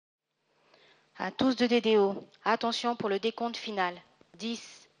À tous de DDO, attention pour le décompte final. 10,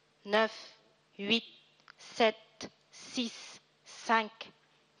 9, 8, 7, 6, 5,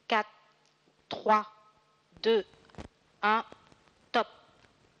 4, 3, 2, 1, top.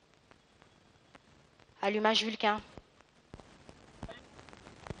 Allumage Vulcain.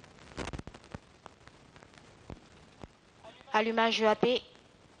 Allumage EAP.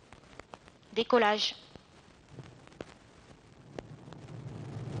 Décollage.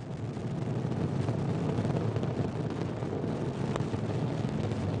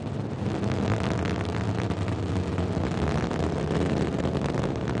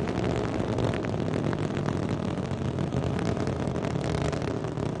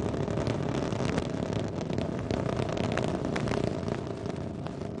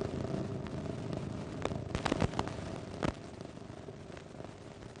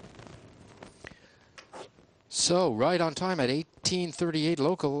 So, right on time at 18:38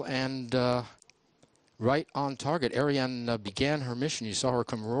 local and right on target. Ariane began her mission. You saw her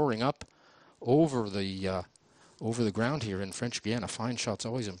come roaring up over the ground here in French Guiana. Fine shots,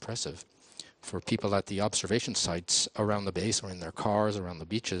 always impressive for people at the observation sites around the base or in their cars around the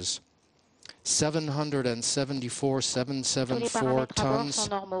beaches. 774 tons.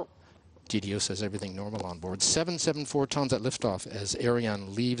 DDO says everything normal on board. 774 tons at liftoff as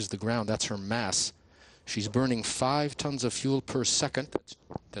Ariane leaves the ground. That's her mass. She's burning 5 tons of fuel per second.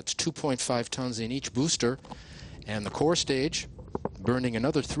 That's 2.5 tons in each booster. And the core stage burning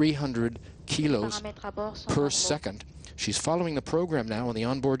another 300 kilos per second. She's following the program now on the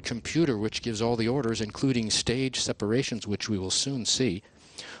onboard computer, which gives all the orders, including stage separations, which we will soon see.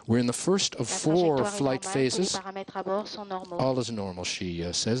 We're in the first of 4 flight phases. All is normal, she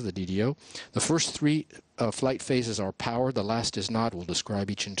says, the DDO. The first 3 flight phases are powered. The last is not. We'll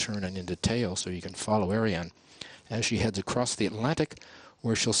describe each in turn and in detail so you can follow Ariane as she heads across the Atlantic,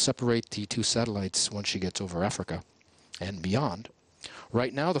 where she'll separate the 2 satellites once she gets over Africa and beyond.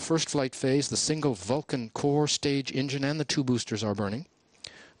 Right now, the first flight phase, the single Vulcan core stage engine and the 2 boosters are burning.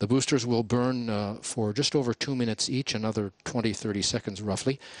 The boosters will burn for just over 2 minutes each, another 20-30 seconds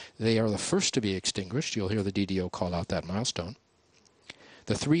roughly. They are the first to be extinguished. You'll hear the DDO call out that milestone.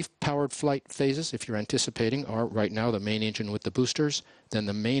 The 3 powered flight phases, if you're anticipating, are right now the main engine with the boosters, then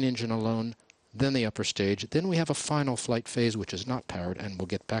the main engine alone, then the upper stage. Then we have a final flight phase which is not powered, and we'll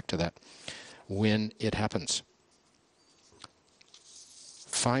get back to that when it happens.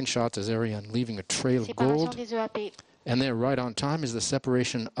 Fine shots as Ariane leaving a trail of gold. And there, right on time, is the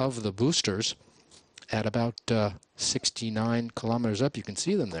separation of the boosters at about 69 kilometers up. You can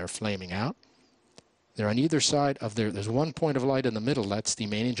see them there flaming out. They're on either side of there's 1 point of light in the middle. That's the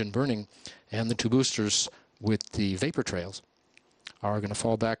main engine burning. And the 2 boosters with the vapor trails are going to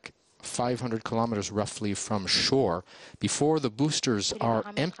fall back 500 kilometers roughly from shore. Before the boosters are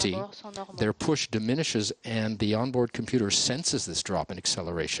empty, their push diminishes and the onboard computer senses this drop in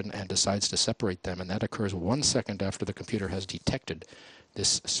acceleration and decides to separate them, and that occurs 1 second after the computer has detected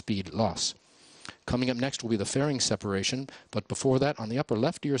this speed loss. Coming up next will be the fairing separation, but before that, on the upper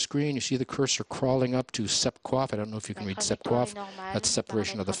left of your screen, you see the cursor crawling up to SEP-QUAF. I don't know if you can read SEP-QUAF. That's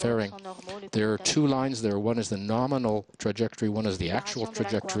separation of the fairing. There are 2 lines there. One is the nominal trajectory, one is the actual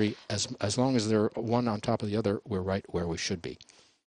trajectory. As long as they're one on top of the other, we're right where we should be.